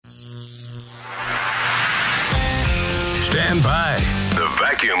Stand by. The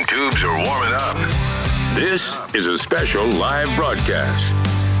vacuum tubes are warming up. This is a special live broadcast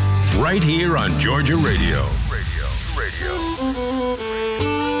right here on Georgia Radio.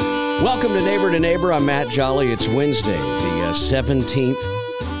 Welcome to Neighbor. I'm Matt Jolly. It's Wednesday, the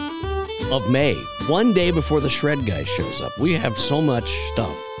 17th of May, one day before the shred guy shows up. We have so much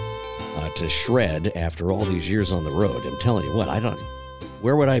stuff to shred after all these years on the road. I'm telling you what,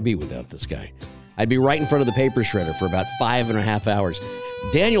 where would I be without this guy? I'd be right in front of the paper shredder for about 5.5 hours.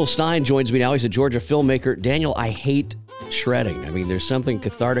 Daniel Stine joins me now. He's a Georgia filmmaker. Daniel, I hate shredding. I mean, there's something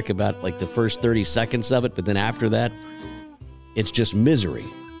cathartic about like the first 30 seconds of it, but then after that, it's just misery.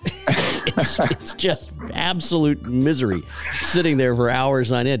 It's just absolute misery sitting there for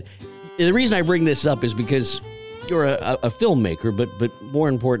hours on end. The reason I bring this up is because you're a filmmaker, but more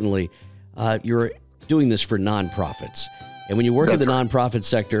importantly, you're doing this for nonprofits. And when you work in the nonprofit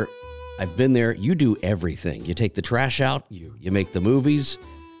sector, I've been there, you do everything. You take the trash out, you make the movies,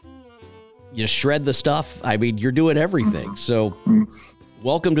 you shred the stuff. I mean, you're doing everything. So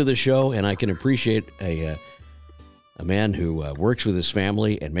welcome to the show, and I can appreciate a man who works with his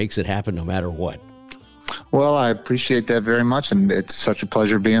family and makes it happen no matter what. Well, I appreciate that very much, and it's such a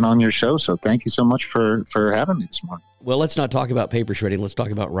pleasure being on your show, so thank you so much for having me this morning. Well, let's not talk about paper shredding. Let's talk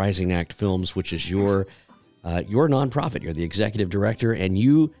about Rising Act Films, which is your nonprofit. You're the executive director, and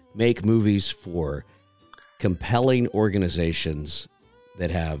you make movies for compelling organizations that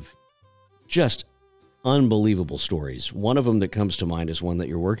have just unbelievable stories. One of them that comes to mind is one that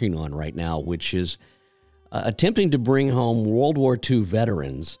you're working on right now, which is attempting to bring home World War II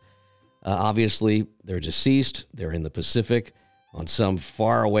veterans. Obviously, they're deceased. They're in the Pacific on some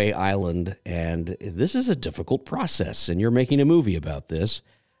faraway island, and this is a difficult process, and you're making a movie about this.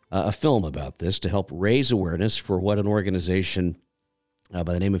 A film about this to help raise awareness for what an organization by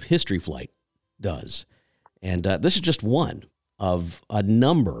the name of History Flight does. And this is just one of a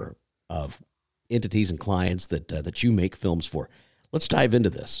number of entities and clients that you make films for. Let's dive into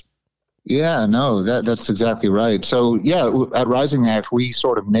this. Yeah, no, that's exactly right. So, yeah, at Rising Act, we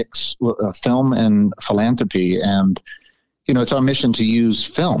sort of mix film and philanthropy. And, you know, it's our mission to use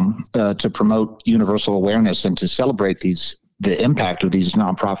film to promote universal awareness and to celebrate the impact of these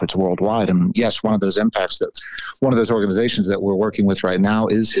nonprofits worldwide. And yes, one of those organizations that we're working with right now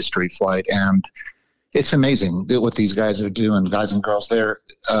is History Flight. And it's amazing what these guys are doing, guys and girls. They're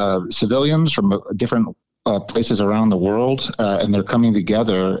civilians from different places around the world, and they're coming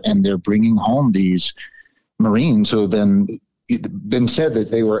together and they're bringing home these Marines who have been said that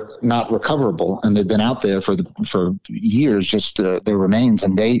they were not recoverable, and they've been out there for years, just their remains,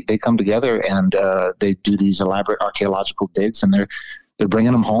 and they come together and they do these elaborate archaeological digs, and they're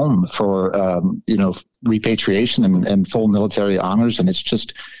bringing them home for repatriation and full military honors, and it's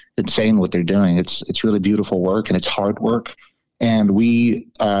just insane what they're doing. It's really beautiful work, and it's hard work. And we,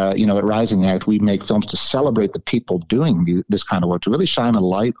 at Rising Act, we make films to celebrate the people doing this kind of work, to really shine a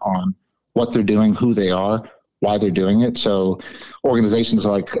light on what they're doing, who they are, why they're doing it. So organizations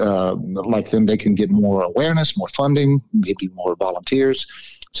like them, they can get more awareness, more funding, maybe more volunteers.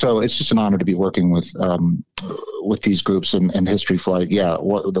 So it's just an honor to be working with these groups and History Flight. Yeah,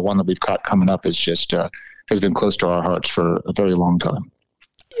 the one that we've got coming up is just has been close to our hearts for a very long time.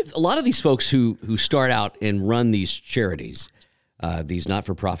 A lot of these folks who start out and run these charities, these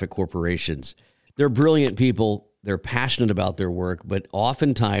not-for-profit corporations, they're brilliant people. They're passionate about their work, but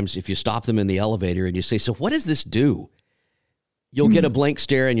oftentimes if you stop them in the elevator and you say, so what does this do? You'll get a blank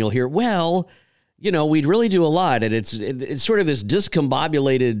stare and you'll hear, well, we'd really do a lot. And it's sort of this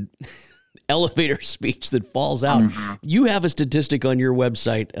discombobulated elevator speech that falls out. Mm-hmm. You have a statistic on your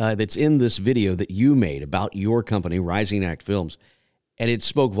website that's in this video that you made about your company, Rising Act Films, and it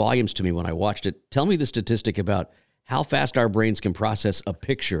spoke volumes to me when I watched it. Tell me the statistic about how fast our brains can process a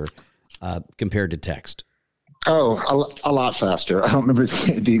picture compared to text. Oh, a lot faster. I don't remember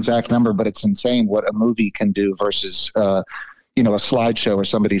the exact number, but it's insane what a movie can do versus, a slideshow or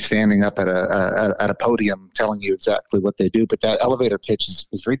somebody standing up at a podium telling you exactly what they do. But that elevator pitch is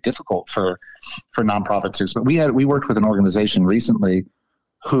very difficult for nonprofits. But we worked with an organization recently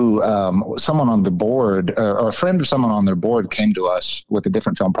who someone on the board or a friend of someone on their board came to us with a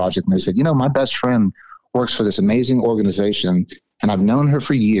different film project, and they said, my best friend works for this amazing organization, and I've known her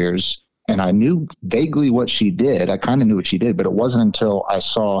for years. And I knew vaguely what she did. I kind of knew what she did, but it wasn't until I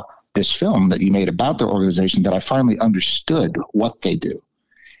saw this film that you made about their organization that I finally understood what they do.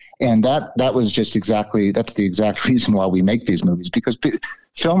 And that was just that's the exact reason why we make these movies, because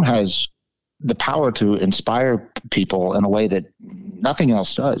film has the power to inspire people in a way that nothing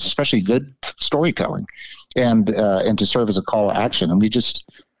else does, especially good storytelling, and to serve as a call to action. And we just,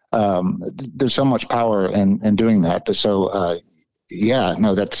 there's so much power in doing that. So, yeah,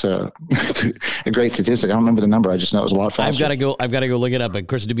 no, that's a great statistic. I don't remember the number. I just know it was a lot faster. I've got to go look it up. Of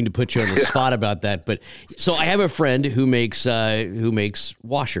course, I didn't mean to put you on the spot about that. But so I have a friend who makes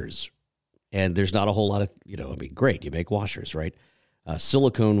washers, and there's not a whole lot of, great. You make washers, right?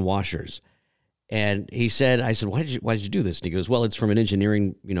 Silicone washers. And I said, why did you do this? And he goes, well, it's from an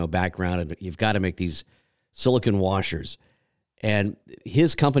engineering, background, and you've got to make these silicone washers. And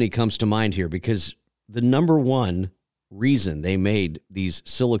his company comes to mind here because the number one reason they made these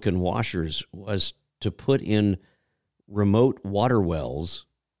silicone washers was to put in remote water wells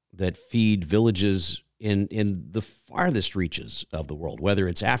that feed villages in the farthest reaches of the world, whether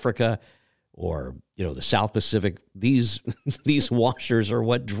it's Africa or, the South Pacific. These washers are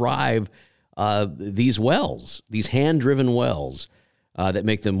what drive these wells, these hand-driven wells that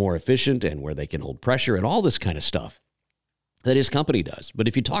make them more efficient and where they can hold pressure and all this kind of stuff that his company does. But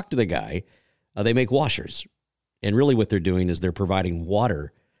if you talk to the guy, they make washers. And really what they're doing is they're providing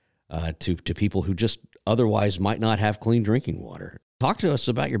water to people who just otherwise might not have clean drinking water. Talk to us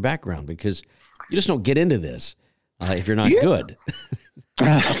about your background, because you just don't get into this if you're not good, for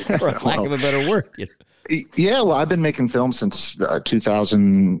lack of a better word. Yeah, well, I've been making films since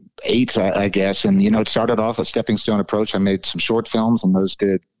 2008, I guess. And, it started off a stepping stone approach. I made some short films, and those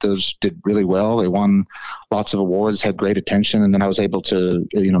did really well. They won lots of awards, had great attention. And then I was able to,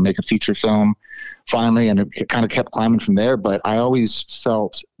 make a feature film finally, and it kind of kept climbing from there. But I always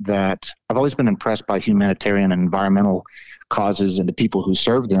felt that I've always been impressed by humanitarian and environmental causes and the people who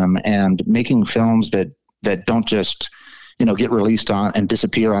serve them, and making films that don't just get released on and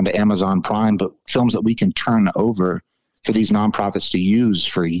disappear onto Amazon Prime, but films that we can turn over for these nonprofits to use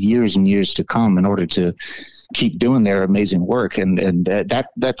for years and years to come in order to keep doing their amazing work. And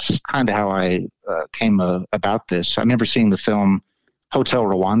that's kind of how I came about this. I remember seeing the film Hotel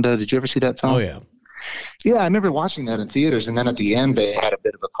Rwanda. Did you ever see that film? Oh, yeah. Yeah, I remember watching that in theaters. And then at the end, they had a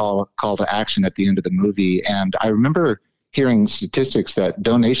bit of a call to action at the end of the movie. And I remember hearing statistics that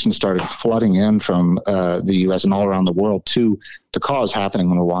donations started flooding in from the U.S. and all around the world to the cause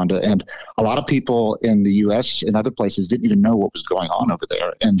happening in Rwanda. And a lot of people in the U.S. and other places didn't even know what was going on over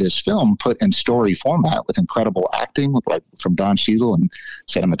there. And this film, put in story format with incredible acting, like from Don Cheadle, and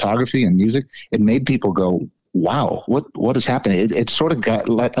cinematography and music, it made people go, wow, what is happening? It sort of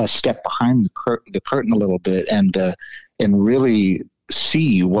let us step behind the curtain a little bit and really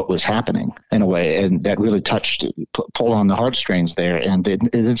see what was happening in a way, and that really pulled on the heartstrings there, and it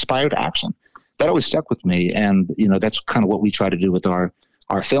inspired action. That always stuck with me, and that's kind of what we try to do with our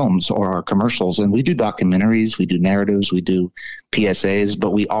films or our commercials. And we do documentaries, we do narratives, we do PSAs,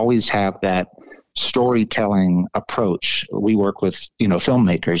 but we always have that storytelling approach. We work with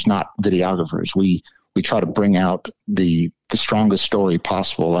filmmakers, not videographers. We try to bring out the strongest story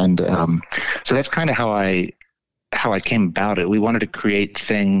possible, and so that's kind of how I came about it. We wanted to create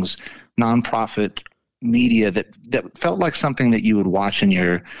things, nonprofit media that felt like something that you would watch in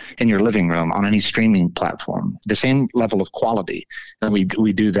your living room on any streaming platform. The same level of quality, and we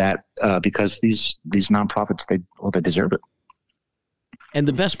do that because these nonprofits they deserve it. And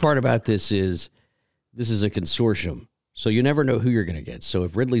the best part about this is a consortium, so you never know who you're going to get. So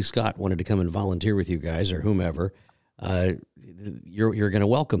if Ridley Scott wanted to come and volunteer with you guys or whomever, you're going to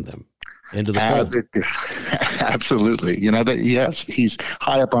welcome them into the fold. Absolutely. Yes, he's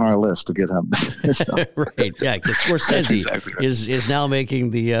high up on our list to get him. Right. Yeah, because Scorsese exactly right. is now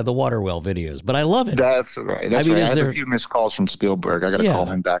making the water well videos. But I love it. That's right. I had a few missed calls from Spielberg. I got to call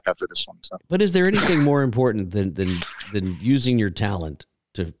him back after this one. So. But is there anything more important than using your talent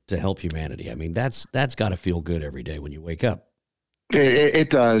to help humanity? I mean, that's got to feel good every day when you wake up. It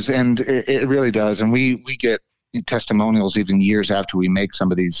does, and it really does. And we get testimonials even years after we make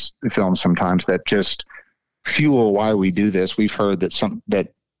some of these films sometimes that just fuel why we do this. We've heard that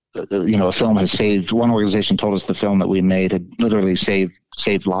a film has saved. One organization told us the film that we made had literally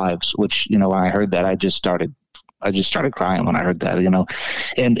saved lives, which, when I heard that, I just started crying when I heard that,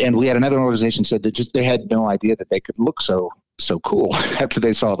 and we had another organization said that just they had no idea that they could look so cool after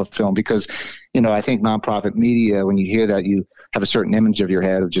they saw the film, because I think nonprofit media, when you hear that, you have a certain image of your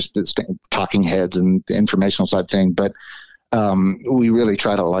head of just the talking heads and the informational side thing, but we really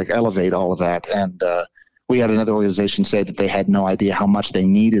try to elevate all of that. And we had another organization say that they had no idea how much they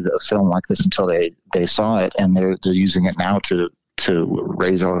needed a film like this until they saw it, and they're using it now to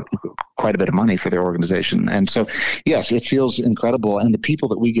raise quite a bit of money for their organization. And so, yes, it feels incredible. And the people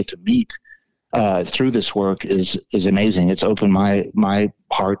that we get to meet through this work is amazing. It's opened my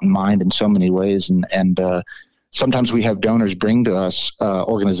heart and mind in so many ways. And sometimes we have donors bring to us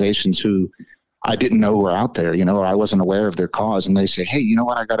organizations who I didn't know were out there, or I wasn't aware of their cause. And they say, hey, you know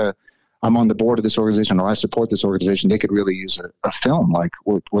what, I'm on the board of this organization, or I support this organization. They could really use a film like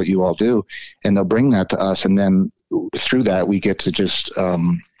what you all do. And they'll bring that to us. And then through that, we get to just,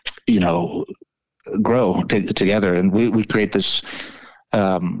 grow together. And we create this,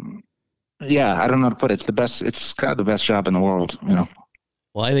 I don't know how to put it. It's kind of the best job in the world,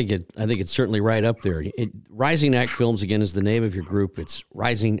 Well, I think it's certainly right up there. Rising Act Films, again, is the name of your group. It's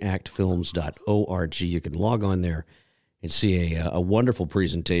risingactfilms.org. You can log on there and see a wonderful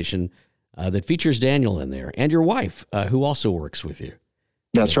presentation that features Daniel in there and your wife, who also works with you.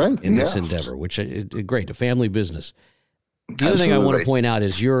 That's right. In this endeavor, which is great, a family business. The other thing I want to point out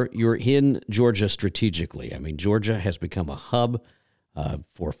is you're in Georgia strategically. I mean, Georgia has become a hub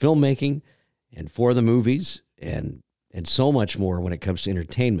for filmmaking and for the movies and so much more when it comes to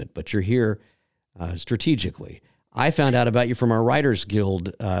entertainment. But you're here strategically. I found out about you from our Writers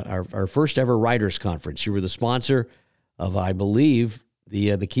Guild, our first ever writers conference. You were the sponsor of, I believe,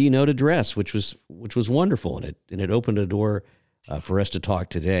 the keynote address, which was wonderful, and it opened a door for us to talk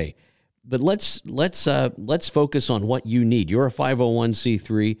today. But let's focus on what you need. You're a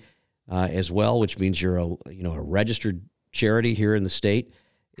 501c3 as well, which means you're a registered charity here in the state.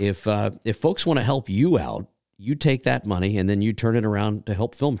 If folks want to help you out, you take that money and then you turn it around to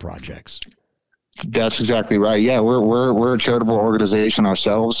help film projects. That's exactly right. Yeah, we're a charitable organization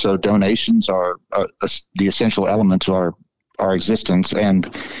ourselves, so donations are the essential element to our existence.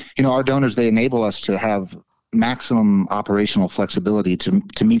 And our donors, they enable us to have maximum operational flexibility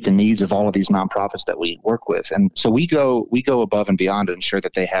to meet the needs of all of these nonprofits that we work with. And so we go above and beyond to ensure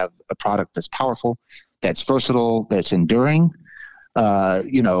that they have a product that's powerful, that's versatile, that's enduring.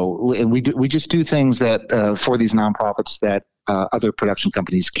 And we just do things that for these nonprofits that other production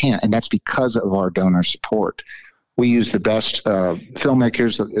companies can't, and that's because of our donor support. We use the best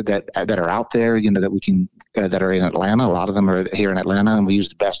filmmakers that are out there, that we can that are in Atlanta. A lot of them are here in Atlanta, and we use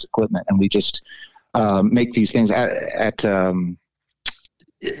the best equipment, and we just make these things at the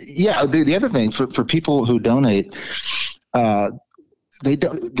other thing for people who donate, they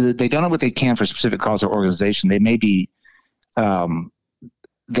donate what they can for a specific cause or organization. They may be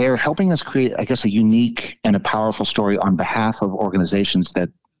they're helping us create, I guess, a unique and a powerful story on behalf of organizations that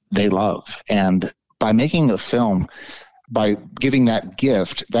they love. And by making a film, by giving that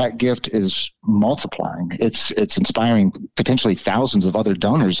gift is multiplying. It's inspiring potentially thousands of other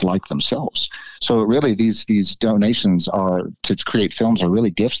donors like themselves. So really, these donations are to create films are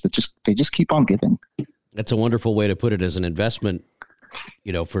really gifts that they just keep on giving. That's a wonderful way to put it, as an investment,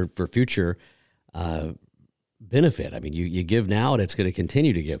 for future benefit. I mean, you give now and it's going to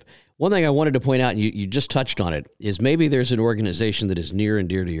continue to give. One thing I wanted to point out, and you just touched on it, is maybe there's an organization that is near and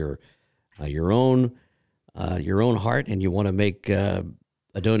dear to your own heart, and you want to make a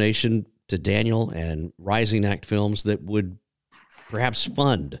donation to Daniel and Rising Act Films that would perhaps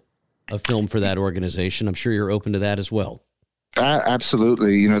fund a film for that organization. I'm sure you're open to that as well.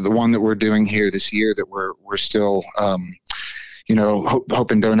 Absolutely. The one that we're doing here this year that we're still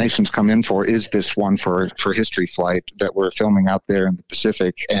hoping donations come in for is this one for History Flight that we're filming out there in the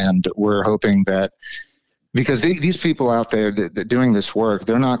Pacific. And we're hoping that, because these people out there that doing this work,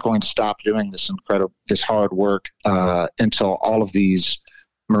 they're not going to stop doing this hard work until all of these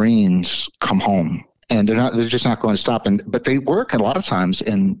Marines come home. And they're just not going to stop. But they work a lot of times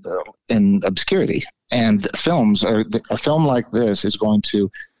in obscurity. And a film like this is going to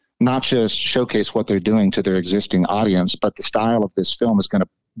not just showcase what they're doing to their existing audience, but the style of this film is going to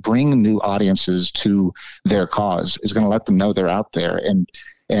bring new audiences to their cause, is going to let them know they're out there.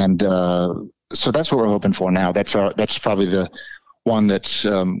 And so that's what we're hoping for now. That's probably the one that's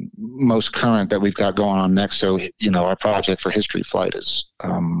most current that we've got going on next. So, our project for History Flight is,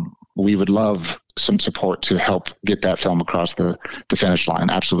 we would love some support to help get that film across the finish line.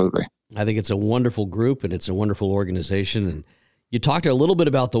 Absolutely. I think it's a wonderful group and it's a wonderful organization. And you talked a little bit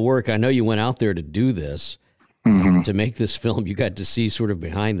about the work. I know you went out there to do this, to make this film. You got to see sort of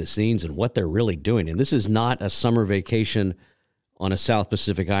behind the scenes and what they're really doing. And this is not a summer vacation on a South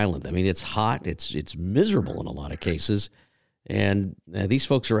Pacific island. I mean, it's hot. It's miserable in a lot of cases. And these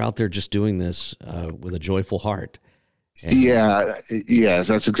folks are out there just doing this with a joyful heart. And yes,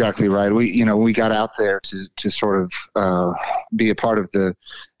 that's exactly right. We got out there to sort of be a part of the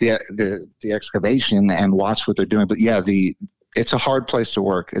excavation and watch what they're doing. But it's a hard place to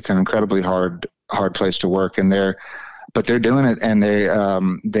work. It's an incredibly hard place to work, and they're doing it, and they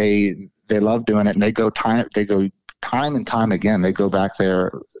love doing it, and they go time and time again. They go back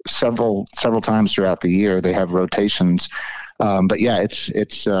there several times throughout the year. They have rotations, but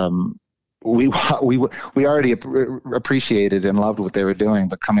it's we already appreciated and loved what they were doing,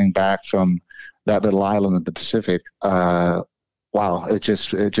 but coming back from that little island in the Pacific, wow, it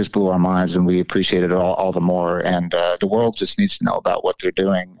just blew our minds, and we appreciated it all the more. And the world just needs to know about what they're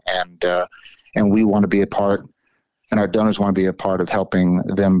doing, and we want to be a part, and our donors want to be a part of helping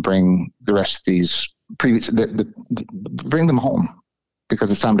them bring the rest of these bring them home, because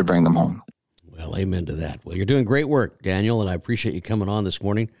it's time to bring them home. Well, amen to that. Well, you're doing great work, Daniel, and I appreciate you coming on this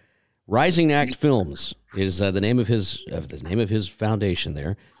morning. Rising Act Films is the name of his foundation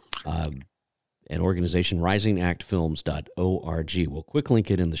there, an organization, risingactfilms.org. We'll quick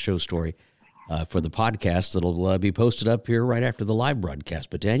link it in the show story for the podcast that'll be posted up here right after the live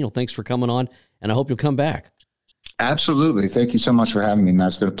broadcast. But Daniel, thanks for coming on, and I hope you'll come back. Absolutely. Thank you so much for having me, Matt.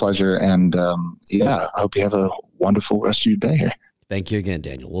 It's been a pleasure. And I hope you have a wonderful rest of your day here. Thank you again,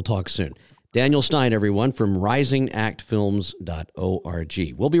 Daniel. We'll talk soon. Daniel Stine, everyone, from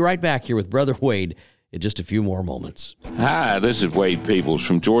risingactfilms.org. We'll be right back here with Brother Wade in just a few more moments. Hi, this is Wade Peebles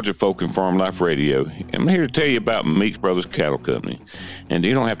from Georgia Folk and Farm Life Radio. I'm here to tell you about Meeks Brothers Cattle Company. And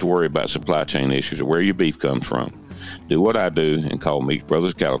you don't have to worry about supply chain issues or where your beef comes from. Do what I do and call Meeks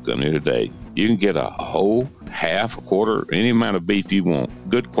Brothers Cattle Company today. You can get a whole, half, a quarter, any amount of beef you want.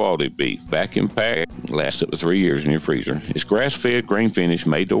 Good quality beef, vacuum packed, lasts up to 3 years in your freezer. It's grass-fed, grain-finished,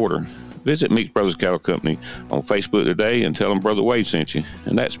 made to order. Visit Meeks Brothers Cattle Company on Facebook today and tell them Brother Wade sent you.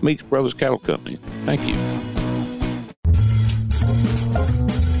 And that's Meeks Brothers Cattle Company. Thank you.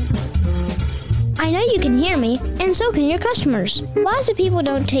 I know you can hear me, and so can your customers. Lots of people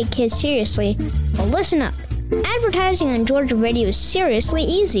don't take kids seriously, but listen up. Advertising on Georgia Radio is seriously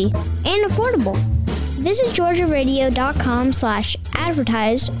easy and affordable. Visit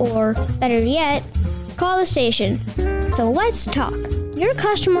georgiaradio.com/advertise, or better yet, call the station. So let's talk. Your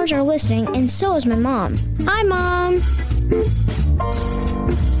customers are listening, and so is my mom. Hi, Mom.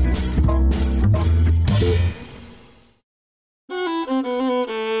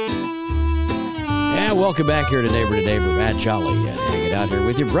 And welcome back here to Neighbor. Matt Jolly hanging out here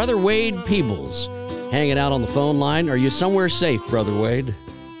with you. Brother Wade Peebles hanging out on the phone line. Are you somewhere safe, Brother Wade?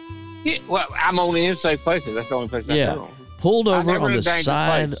 Yeah, well, I'm only in safe places. That's the only place I go. Pulled over on the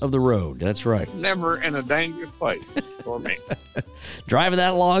side of the road. That's right. Never in a dangerous place for me. Driving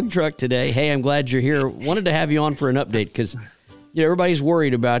that log truck today. Hey, I'm glad you're here. Wanted to have you on for an update because everybody's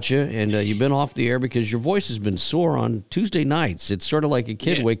worried about you, and you've been off the air because your voice has been sore on Tuesday nights. It's sort of like a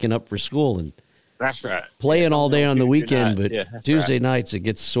kid waking up for school and that's right. Playing all day on the weekend, but Tuesday right. nights it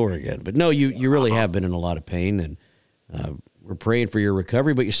gets sore again. But no, you really have been in a lot of pain, and we're praying for your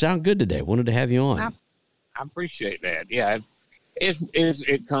recovery. But you sound good today. Wanted to have you on. I appreciate that. Yeah,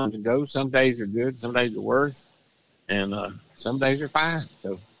 it comes and goes. Some days are good, some days are worse, and some days are fine.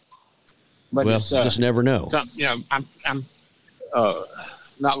 So, but you just never know. I'm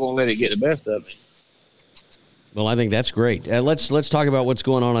not going to let it get the best of me. Well, I think that's great. Let's talk about what's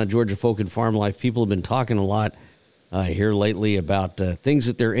going on Georgia Folk and Farm Life. People have been talking a lot here lately about things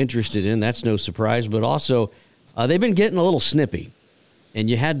that they're interested in. That's no surprise, but also they've been getting a little snippy, and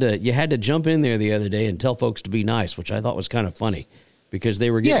you had to jump in there the other day and tell folks to be nice, which I thought was kind of funny because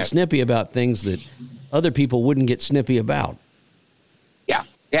they were getting snippy about things that other people wouldn't get snippy about. Yeah,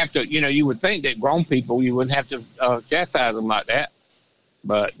 you have to. You would think that grown people you wouldn't have to chastise them like that.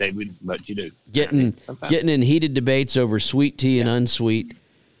 But they would. But you do. Getting in heated debates over sweet tea and unsweet,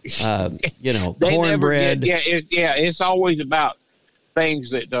 cornbread. It's always about things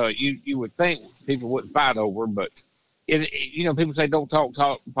that you would think people wouldn't fight over. But people say don't talk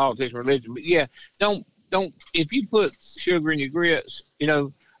politics, religion. But don't. If you put sugar in your grits,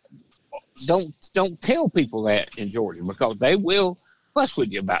 don't tell people that in Georgia because they will fuss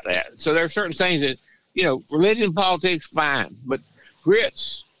with you about that. So there are certain things that religion, politics, fine, but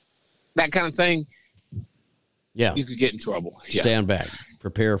grits, that kind of thing, you could get in trouble. Stand back,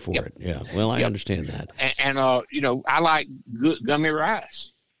 prepare for it. Yeah, well, I understand that. And I like good gummy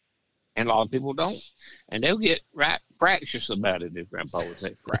rice, and a lot of people don't, and they'll get fractious about it if Grandpa would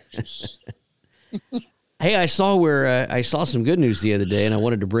say fractious. Hey, I saw some good news the other day, and I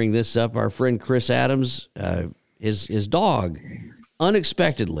wanted to bring this up. Our friend Chris Adams, his dog,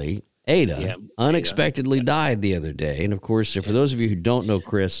 unexpectedly. Ada unexpectedly died the other day. And, of course, for those of you who don't know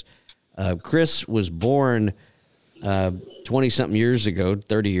Chris, Chris was born 20-something years ago,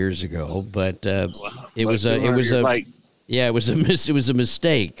 30 years ago. But it was a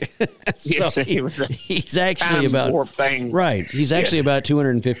mistake. So he's actually he's actually about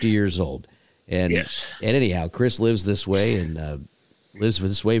 250 years old. And anyhow, Chris lives this way and lives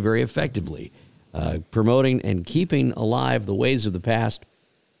this way very effectively, promoting and keeping alive the ways of the past.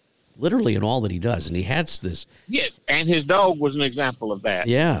 Literally in all that he does. And he has this. Yeah, and his dog was an example of that.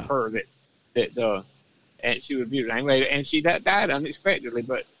 Yeah. Her that that and she was beautiful anyway, and she died unexpectedly.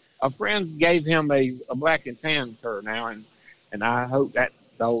 But a friend gave him a black and tan cur now, and I hope that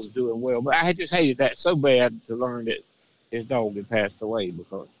dog's doing well. But I just hated that so bad to learn that his dog had passed away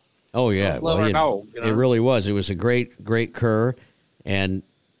because. Oh yeah, dog, it really was. It was a great cur, and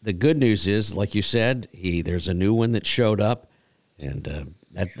the good news is, like you said, there's a new one that showed up, and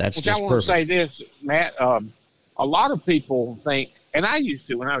that's Which just I want perfect. to say this, Matt. A lot of people think, and I used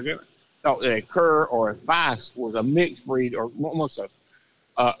to when I was young, thought that a cur or a feist was a mixed breed or almost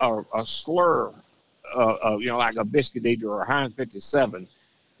a slur, like a biscuit eater or a Heinz 57,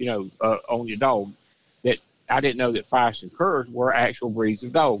 on your dog. That I didn't know that feist and curs were actual breeds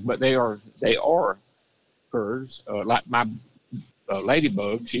of dog, but they are curs. Like my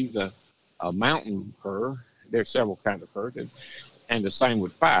ladybug, she's a mountain cur. There's several kinds of curs, and the same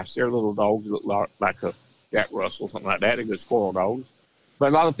with feist. They're little dogs that look like a Jack Russell, something like that. They're good squirrel dogs.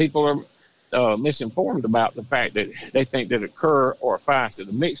 But a lot of people are misinformed about the fact that they think that a cur or a feist is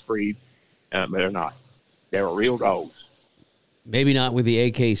a mixed breed, but they're not. They're real dogs. Maybe not with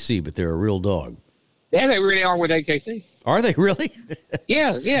the AKC, but they're a real dog. Yeah, they really are with AKC. Are they really?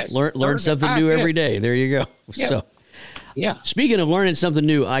 Yeah, yes. Learn something new every day. There you go. Yeah. So, yeah. Speaking of learning something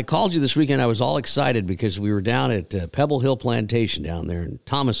new, I called you this weekend. I was all excited because we were down at Pebble Hill Plantation down there in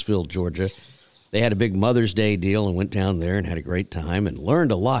Thomasville, Georgia. They had a big Mother's Day deal and went down there and had a great time and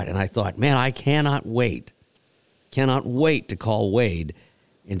learned a lot. And I thought, man, I cannot wait to call Wade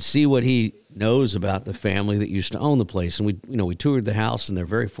and see what he knows about the family that used to own the place. And we toured the house, and they're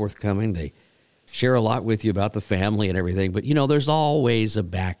very forthcoming. They share a lot with you about the family and everything. But, there's always a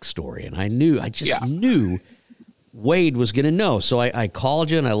backstory. And I just knew Wade was going to know. So I called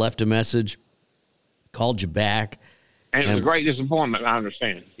you and I left a message, called you back. And it was a great disappointment, I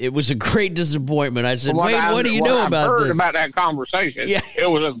understand. It was a great disappointment. I said, Wade, what do you know about this? I heard about that conversation. Yeah. It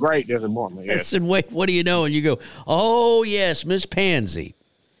was a great disappointment. Yes. I said, Wade, what do you know? And you go, oh, yes, Miss Pansy.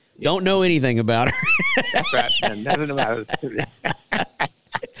 Don't know anything about her. That's right. And nothing about it.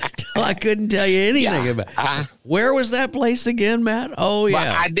 I couldn't tell you anything about it. Where was that place again, Matt? Oh, yeah. But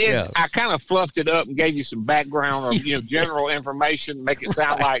I did. Yeah. I kind of fluffed it up and gave you some background or, general information, make it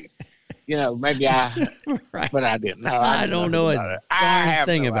sound like, maybe I, Right. but I didn't. No, I don't know about it. I have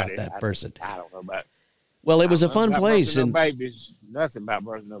thing no about idea. that person. I don't know about it. Well, it was a fun place. And babies. Nothing about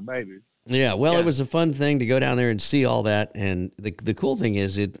birthing no babies. Yeah, well, it was a fun thing to go down there and see all that. And the cool thing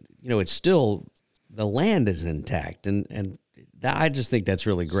is it's still, the land is intact. And I just think that's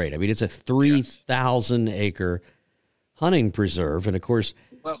really great. I mean, it's a 3,000 acre hunting preserve. And of course,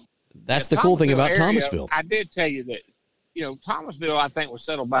 that's the cool thing about Thomasville. I did tell you that, Thomasville, I think, was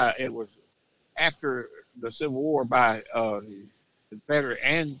settled it was after the Civil War by Confederate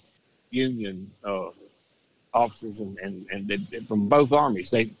and Union officers and they, from both armies.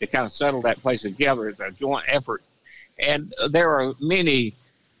 They kind of settled that place together as a joint effort. And there are many,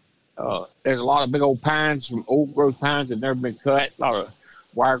 there's a lot of big old pines, from old growth pines that have never been cut, a lot of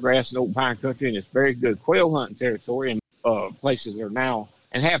wiregrass and old pine country, and it's very good quail hunting territory. And places are now,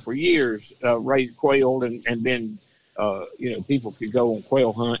 and have for years, raised quail, and then, people could go on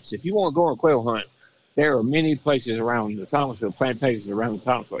quail hunts. If you want to go on a quail hunt, there are many places around the Thomasville plantations around the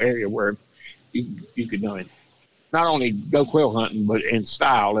Thomasville area where you could not only go quail hunting, but in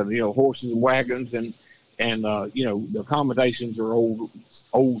style, and horses and wagons, and the accommodations are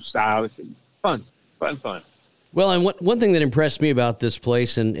old style. It's fun. Well, and one thing that impressed me about this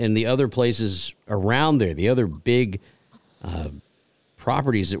place and the other places around there, the other big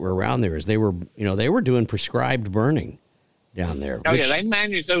properties that were around there, is they were doing prescribed burning down there. Oh, yeah, they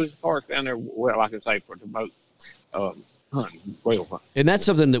manage those parks down there well, like I say, for the boat hunting, quail hunting. And that's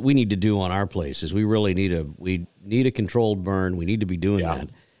something that we need to do on our place. Is we really need a controlled burn. We need to be doing that.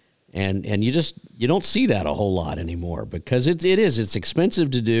 And you don't see that a whole lot anymore because it's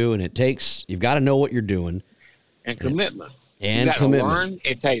expensive to do, and you've got to know what you're doing. And commitment. And you commitment. To learn.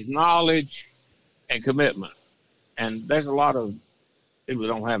 It takes knowledge and commitment. And there's a lot of people that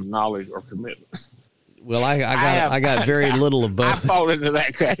don't have knowledge or commitment. Well, I got very little of both. I fall into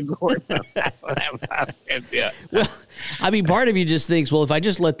that category. Yeah. Well, I mean, part of you just thinks, well, if I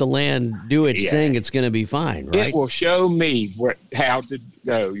just let the land do its thing, it's going to be fine, right? It will show me how to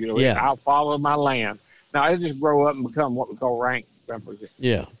go. I'll follow my land. Now, it'll just grow up and become what we call rank.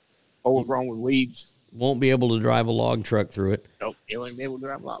 Yeah. Overgrown with weeds. Won't be able to drive a log truck through it. Nope, you won't be able to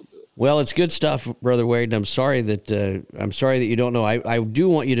drive a log through it. Well, it's good stuff, Brother Wade. I'm sorry that you don't know. I do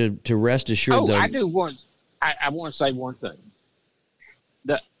want you to rest assured. I do want. I want to say one thing.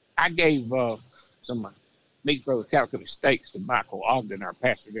 I gave some Meat Brothers Calico steaks to Michael Ogden, our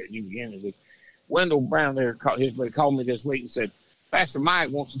pastor there in Indiana. Wendell Brown there called me this week and said, Pastor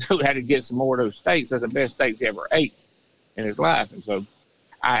Mike wants to know how to get some more of those steaks. That's the best steaks he ever ate in his life. And so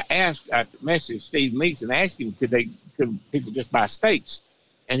I messaged Steve Meeks and asked him, could people just buy steaks?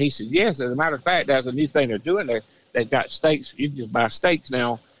 And he said, yes. As a matter of fact, that's a new thing they're doing there. They've got steaks. You can just buy steaks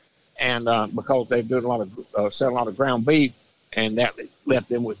now. And because they're doing selling a lot of ground beef, and that left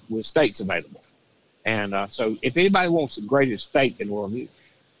them with steaks available. And so if anybody wants the greatest steak in the world,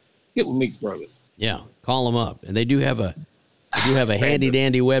 get with Meeks Brothers. Yeah, call them up. And they do have a handy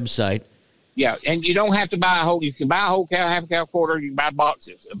dandy website. Yeah, and you don't have to buy you can buy a whole cow, half a cow, quarter, you can buy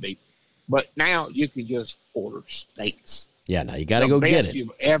boxes of beef. But now you can just order steaks. Yeah, now you got to go get it. The best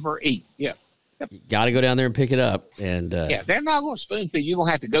you've ever eat. Yeah. You got to go down there and pick it up. And yeah, they're not going to spoon feed you. You're going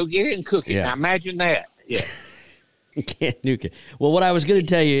to have to go get it and cook it. Yeah. Now imagine that. Yeah. You can't nuke it. Well, what I was going to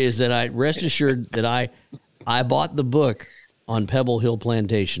tell you is that I rest assured that I bought the book on Pebble Hill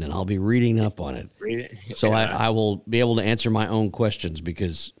Plantation, and I'll be reading up on it. Read it. So I will be able to answer my own questions,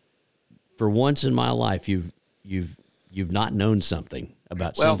 because for once in my life, you've not known something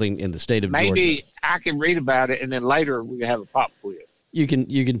about something in the state of Georgia. Maybe I can read about it, and then later we can have a pop quiz. You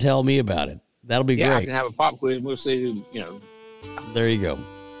can tell me about it. That'll be great. I can have a pop quiz, and we'll see who, There you go.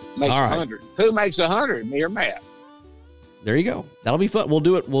 Makes All right. 100. Who makes 100? Me or Matt? There you go. That'll be fun. We'll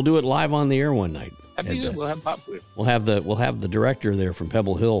do it live on the air one night. That'd be good. We'll have a pop quiz. We'll have the director there from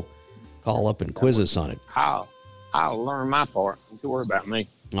Pebble Hill call up and quiz us on it. I'll learn my part. Don't you worry about me.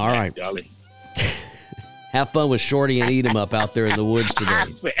 All right. Jolly. Have fun with Shorty and Eat 'em up out there in the woods today.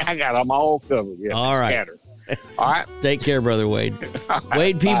 I got them all covered. Yeah, all right. Scattered. All right. Take care, Brother Wade. Right.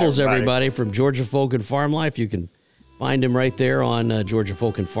 Wade Peoples, Bye, everybody, from Georgia Folk and Farm Life. You can find him right there on Georgia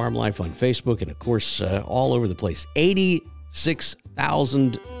Folk and Farm Life on Facebook, and, of course, all over the place.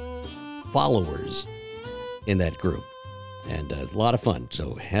 86,000 followers in that group, and a lot of fun.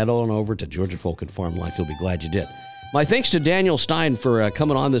 So head on over to Georgia Folk and Farm Life. You'll be glad you did. My thanks to Daniel Stine for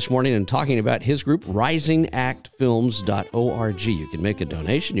coming on this morning and talking about his group, risingactfilms.org. You can make a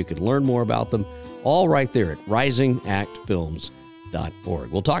donation. You can learn more about them, all right there at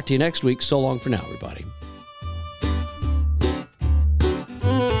risingactfilms.org. We'll talk to you next week. So long for now, everybody.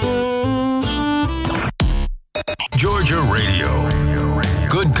 Georgia Radio.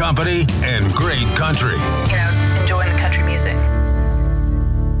 Good company and great country.